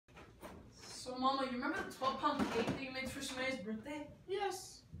Mama, you remember the 12-pound cake that you made for Summiyah's birthday?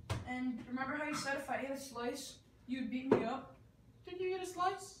 Yes. And remember how you said if I ate a slice, you'd beat me up? Did you get a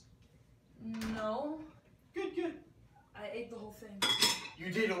slice? No. Good, good. I ate the whole thing.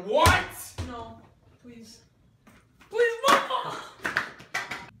 You did what? No. Please. Please, Mama!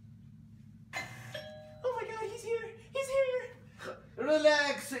 Oh my God, he's here. He's here.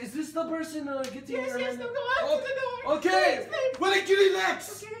 Relax. Is this the person getting Yes, your yes, hand? no, go out to the door. Okay. Malik, you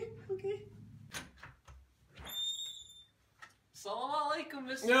relax. Okay, okay. Assalamu alaikum,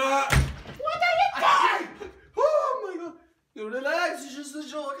 Mr. Yeah. What are you doing? Oh my God. You relax. It's just a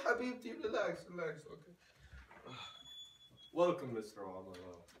joke, حبيبتي. Relax, relax. Okay. Welcome, Mr. Omar.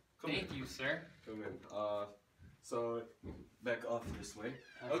 Thank you, sir. Come in. So back off this way.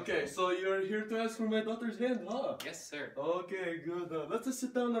 Okay, so you're here to ask for my daughter's hand, huh? Yes, sir. Okay, good. Let us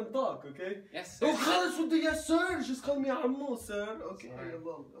sit down and talk, okay? Yes, sir. Oh, خلاص ودي yes, sir. Just call me Ammo, sir. Okay, Sorry.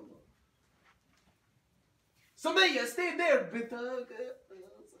 يلا يلا. Summiyah, stay there, bit.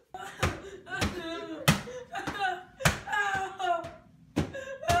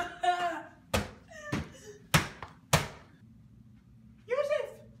 Yusuf!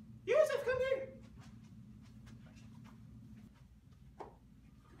 Yusuf, come here.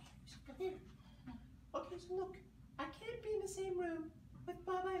 Come here. Okay, so look, I can't be in the same room with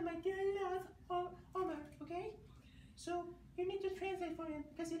Baba and my dear love, Omar, okay? So you need to translate for him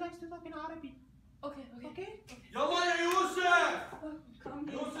because he likes to talk in Arabic. Okay, okay. Okay? يلا يا يوسف. Come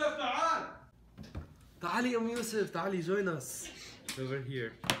here. يوسف تعال. تعالي أم يوسف, تعالي join us. Over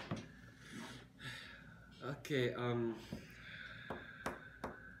here. Okay,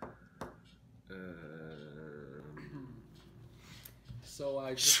 So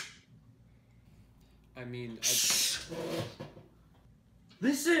I mean,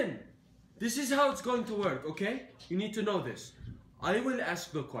 Listen! This is how it's going to work, okay? You need to know this. I will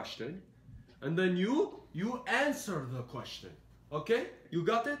ask the question, and then you answer the question. Okay? You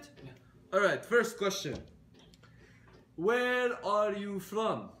got it? Yeah. Alright, first question. Where are you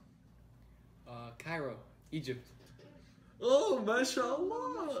from? Cairo, Egypt. Oh,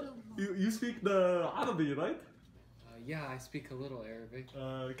 mashallah. You speak the Arabic, right? Yeah, I speak a little Arabic.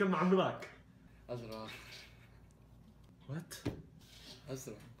 كم عمرك? Azra. What?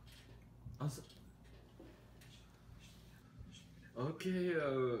 Azra. Okay,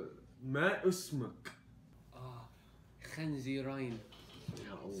 ما اسمك؟ خنزيرين.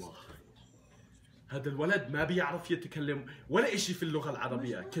 يا الله. هذا الولد ما بيعرف يتكلم ولا إشي في اللغة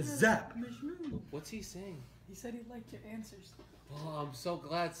العربية، كذاب. What's he saying? He said he liked your answers. Oh, I'm so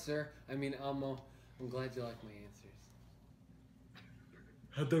glad, sir. I mean, I'm glad you like my answers.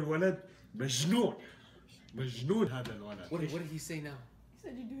 هذا الولد مجنون. مجنون هذا الولد. What did he say now? He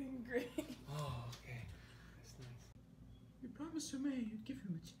said you're doing great. Oh, okay. That's nice. You promised Summiyah you'd give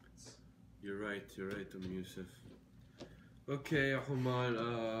him a chance. You're right, Yusuf. Okay, Omar,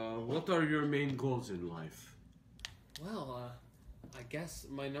 what are your main goals in life? Well, I guess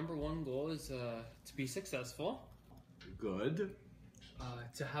my number one goal is to be successful. Good.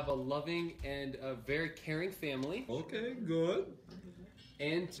 To have a loving and a very caring family. Okay, good.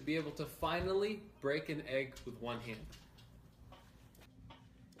 And to be able to finally break an egg with one hand.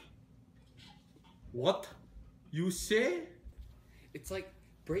 What? You say? It's like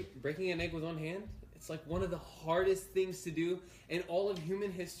breaking an egg with one hand. It's like one of the hardest things to do in all of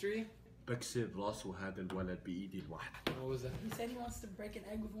human history. بكسر راسه هذا الولد بإيدي الواحدة. What was that? He said he wants to break an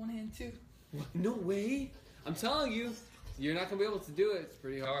egg with one hand too. No way. I'm telling you, you're not gonna be able to do it. It's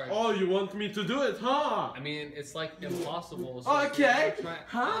pretty hard. Oh, you want me to do it, huh? I mean, it's like impossible. So Okay.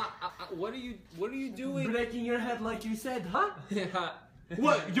 Huh? What are you doing? Breaking your head like you said, huh? Yeah.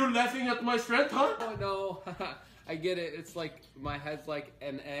 What? You're laughing at my strength, huh? Oh no. I get it. It's like my head's like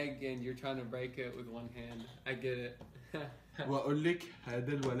an egg and you're trying to break it with one hand. I get it. وأقول لك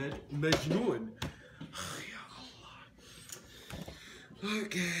هذا الولد مجنون. يا الله.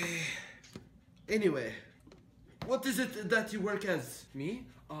 Okay. Anyway, what is it that you work as? Me?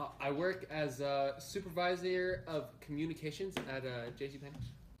 I work as a supervisor of communications at JCPenney.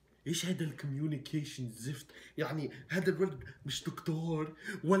 ايش هذا الكوميونيكيشن زفت؟ يعني هذا الولد مش دكتور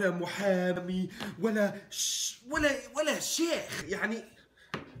ولا محامي ولا شيخ يعني.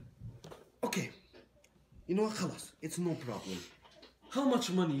 Okay. You know what? خلاص. It's no problem. How much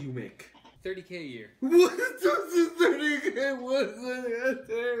money you make? 30K a year. What does 30K?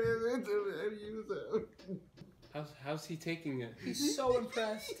 How's he taking it? He's so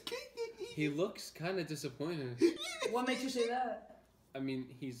impressed. He looks kind of disappointed. What makes you say that? I mean,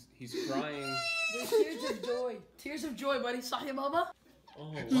 he's crying. There's tears of joy. Tears of joy, buddy. Sahih Baba?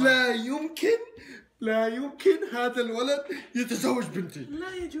 Oh, wow. لا يمكن هذا الولد يتزوج بنتي.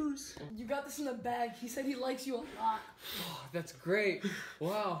 لا يجوز. You got this in the bag. He said he likes you a lot. Oh, that's great.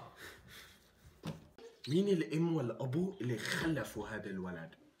 Wow. مين الأم والأبو اللي خلفوا هذا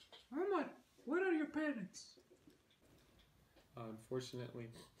الولد؟ Omar, where are your parents? Unfortunately,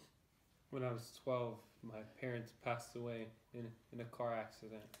 when I was 12, my parents passed away in a car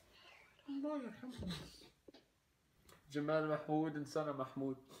accident. Allah yarhamhum. Jamal Mahmoud and Sana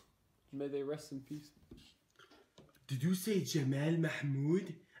Mahmoud. May they rest in peace. Did you say Jamal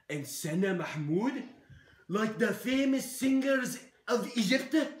Mahmoud and Sana Mahmoud? Like the famous singers of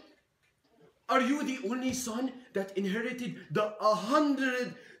Egypt? Are you the only son that inherited the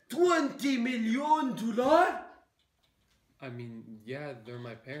 $120 million? I mean, yeah, they're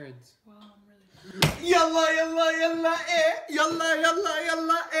my parents. Wow, I'm really. Yalla, yalla, yalla, yalla, yalla,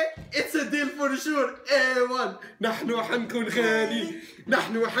 yalla, It's a deal for sure. A1. نحن حنكون غني.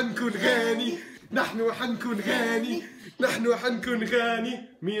 نحن حنكون غني. نحن حنكون غني. نحن حنكون غني.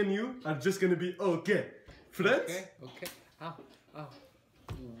 Me and you are just gonna be okay. Friends? Okay. Ow.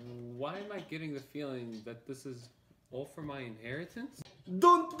 Why am I getting the feeling that this is all for my inheritance?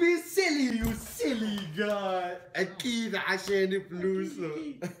 Don't be silly, you silly guy. أكيد عشان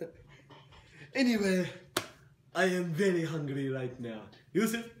فلوسه. Anyway, I am very hungry right now.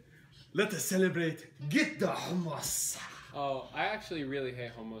 Yusuf, let us celebrate. Get the hummus. Oh, I actually really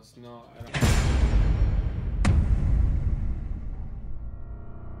hate hummus. No, I don't.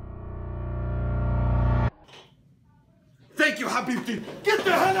 Thank you, Habibti. Get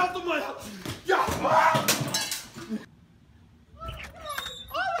the hell out of my house. Yeah.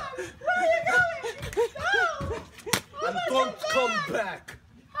 Where are you going? No! And don't come back.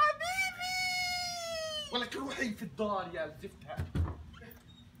 حبيبي! ولك روحي في الدار يا زفتها.